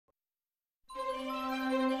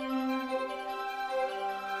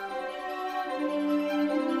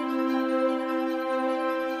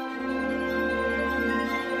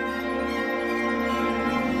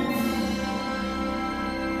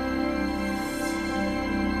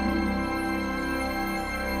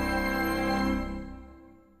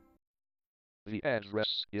The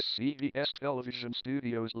address is CBS Television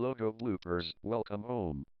Studios logo bloopers. Welcome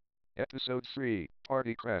home. Episode 3,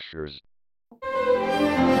 Party Crashers.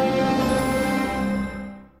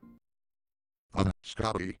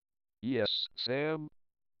 Scotty, Yes, Sam?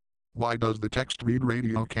 why does the text read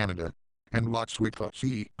Radio Canada? And what's with the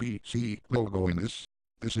CBC logo in this?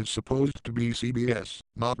 This is supposed to be CBS,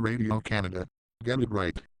 not Radio Canada. Get it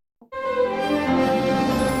right.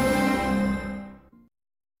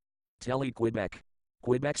 Tele-Quebec.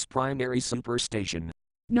 Quebec's primary superstation.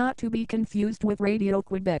 Not to be confused with Radio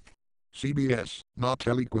Quebec. CBS, not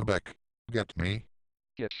Tele-Quebec. Get me?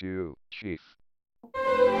 Get you, Chief.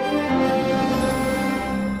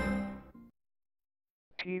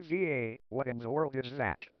 TVA, what in the world is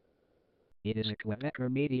that? It is a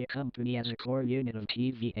Quebecer media company as a core unit of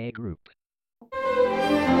TVA Group.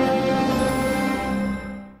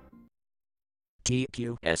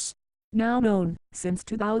 TQS. Now known, since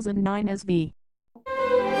 2009 as B.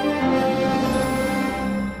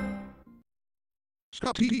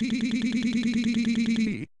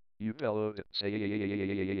 Scotty! You bellowed,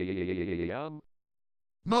 Sam?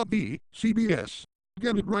 Not B, CBS.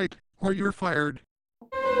 Get it right, or you're fired.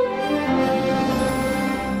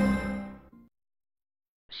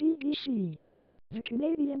 CBC, the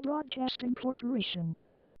Canadian Broadcasting Corporation.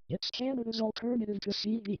 It's Canada's alternative to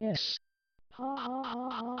CBS. Ha ha ha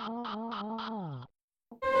ha ha ha ha ha.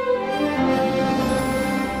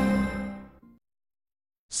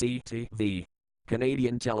 CTV.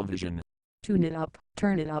 Canadian Television. Tune it up,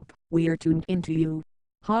 turn it up, we're tuned into you.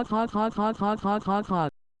 Hog hog hog hog hog hog hog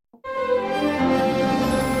hog.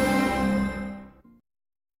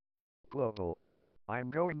 Global. I'm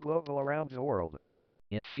going global around the world.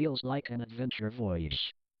 It feels like an adventure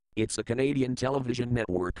voyage. It's a Canadian television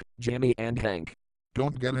network, Jamie and Hank.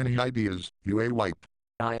 Don't get any ideas, you a-wipe.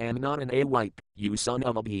 I am not an a-wipe, you son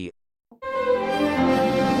of a b.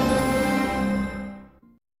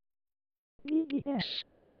 BBS,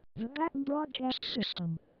 the Latin Broadcast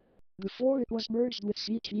System. Before it was merged with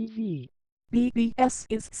CTV. BBS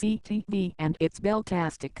is CTV and it's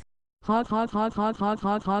beltastic. Hog hog hog hog hog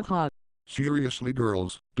hog hog hog. Seriously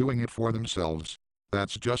girls, doing it for themselves.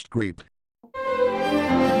 That's just great.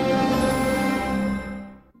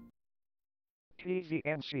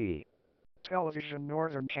 TVNC, Television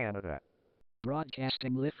Northern Canada.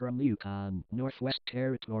 Broadcasting live from Yukon, Northwest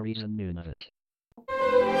Territories and Nunavut.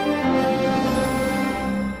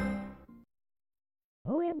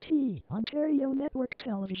 ONT, Ontario Network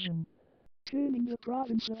Television. Tuning the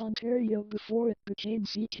province of Ontario before it became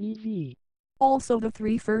CTV. Also the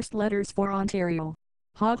three first letters for Ontario.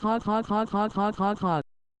 Hog hog hog hog hog hog hog hog.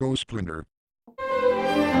 Go Splinter.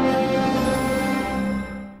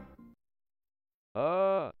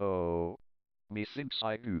 Uh-oh. Methinks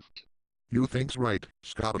I goofed. You think's right,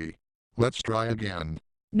 Scotty. Let's try again.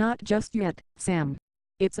 Not just yet, Sam.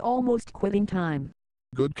 It's almost quitting time.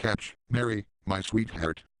 Good catch, Mary, my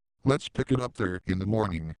sweetheart. Let's pick it up there in the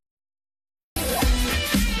morning.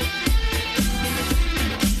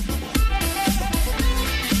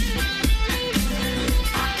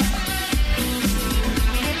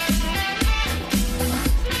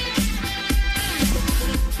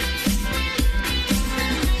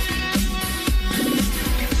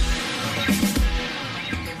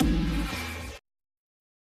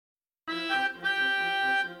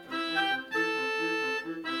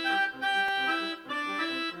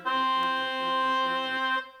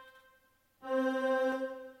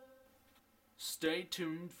 Stay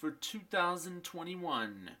tuned for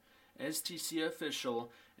 2021, STC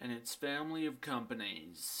Official and its family of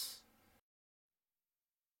companies.